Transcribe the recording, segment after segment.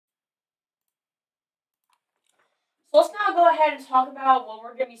So let's now go ahead and talk about what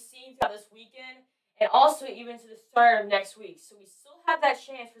we're going to be seeing throughout this weekend and also even to the start of next week. So we still have that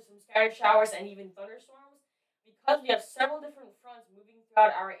chance for some scattered showers and even thunderstorms because we have several different fronts moving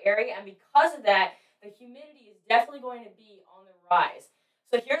throughout our area, and because of that, the humidity is definitely going to be on the rise.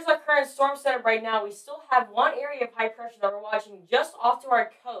 So here's our current storm setup right now. We still have one area of high pressure that we're watching just off to our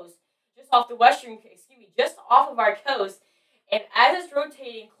coast, just off the just off of our coast. And as it's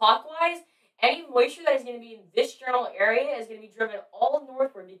rotating clockwise, any moisture that is going to be in this general area is going to be driven all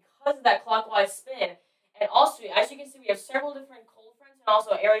northward because of that clockwise spin. And also, as you can see, we have several different cold fronts and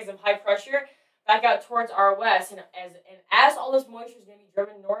also areas of high pressure back out towards our west. And as all this moisture is going to be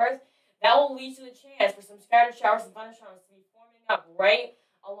driven north, that will lead to the chance for some scattered showers and thunderstorms to be forming up right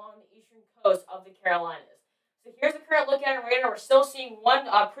along the eastern coast of the Carolinas. So here's the current look at our radar. We're still seeing one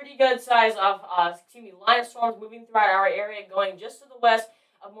pretty good size of line of storms moving throughout our area, going just to the west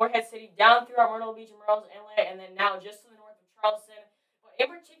of Morehead City, down through our Myrtle Beach and Murrells Inlet, and then now just to the north of Charleston. But in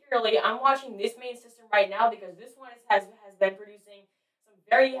particularly, I'm watching this main system right now because this one has been producing some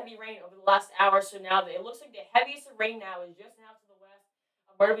very heavy rain over the last hour. So now it looks like the heaviest of rain now is just now to the west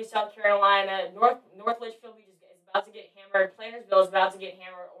of Myrtle Beach, South Carolina. North Litchfield Beach is about to get hammered. Plantersville is about to get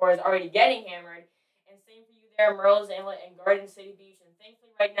hammered or is already getting hammered. And same for you there, Murrells Inlet and Garden City Beach. And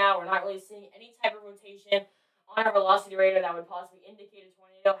thankfully right now we're not really seeing any type of rotation on our velocity radar that would possibly indicate a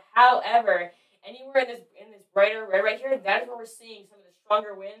tornado. However, anywhere in this brighter red right here, that is where we're seeing some of the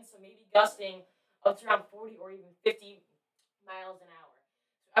stronger winds, so maybe gusting up to around 40 or even 50 miles an hour.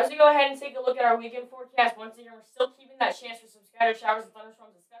 So as we go ahead and take a look at our weekend forecast, once again, we're still keeping that chance for some scattered showers and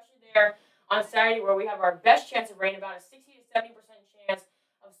thunderstorms, especially there on Saturday, where we have our best chance of rain, about a 60 to 70% chance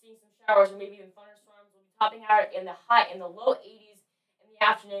of seeing some showers or maybe even thunderstorms. We'll be topping out in the low 80s in the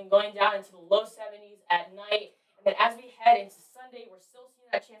afternoon, going down into the low 70s at night. And then as we head into Sunday, we're still seeing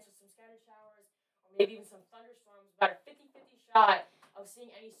that chance for some scattered showers or maybe even some thunderstorms. About a 50-50 shot of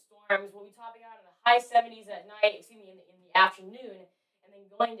seeing any storms. We'll be topping out in the high 70s at night, in the afternoon, and then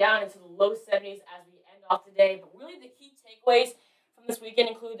going down into the low 70s as we end off the day. But really the key takeaways from this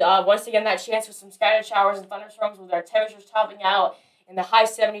weekend include, once again, that chance for some scattered showers and thunderstorms with our temperatures topping out in the high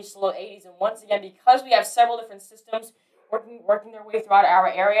 70s to low 80s. And once again, because we have several different systems working their way throughout our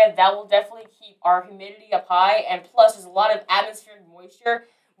area, that will definitely keep our humidity up high, and plus there's a lot of atmospheric moisture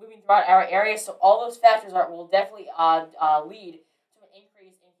moving throughout our area, so all those factors will definitely lead to an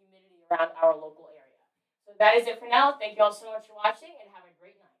increase in humidity around our local area. So that is it for now. Thank you all so much for watching, and have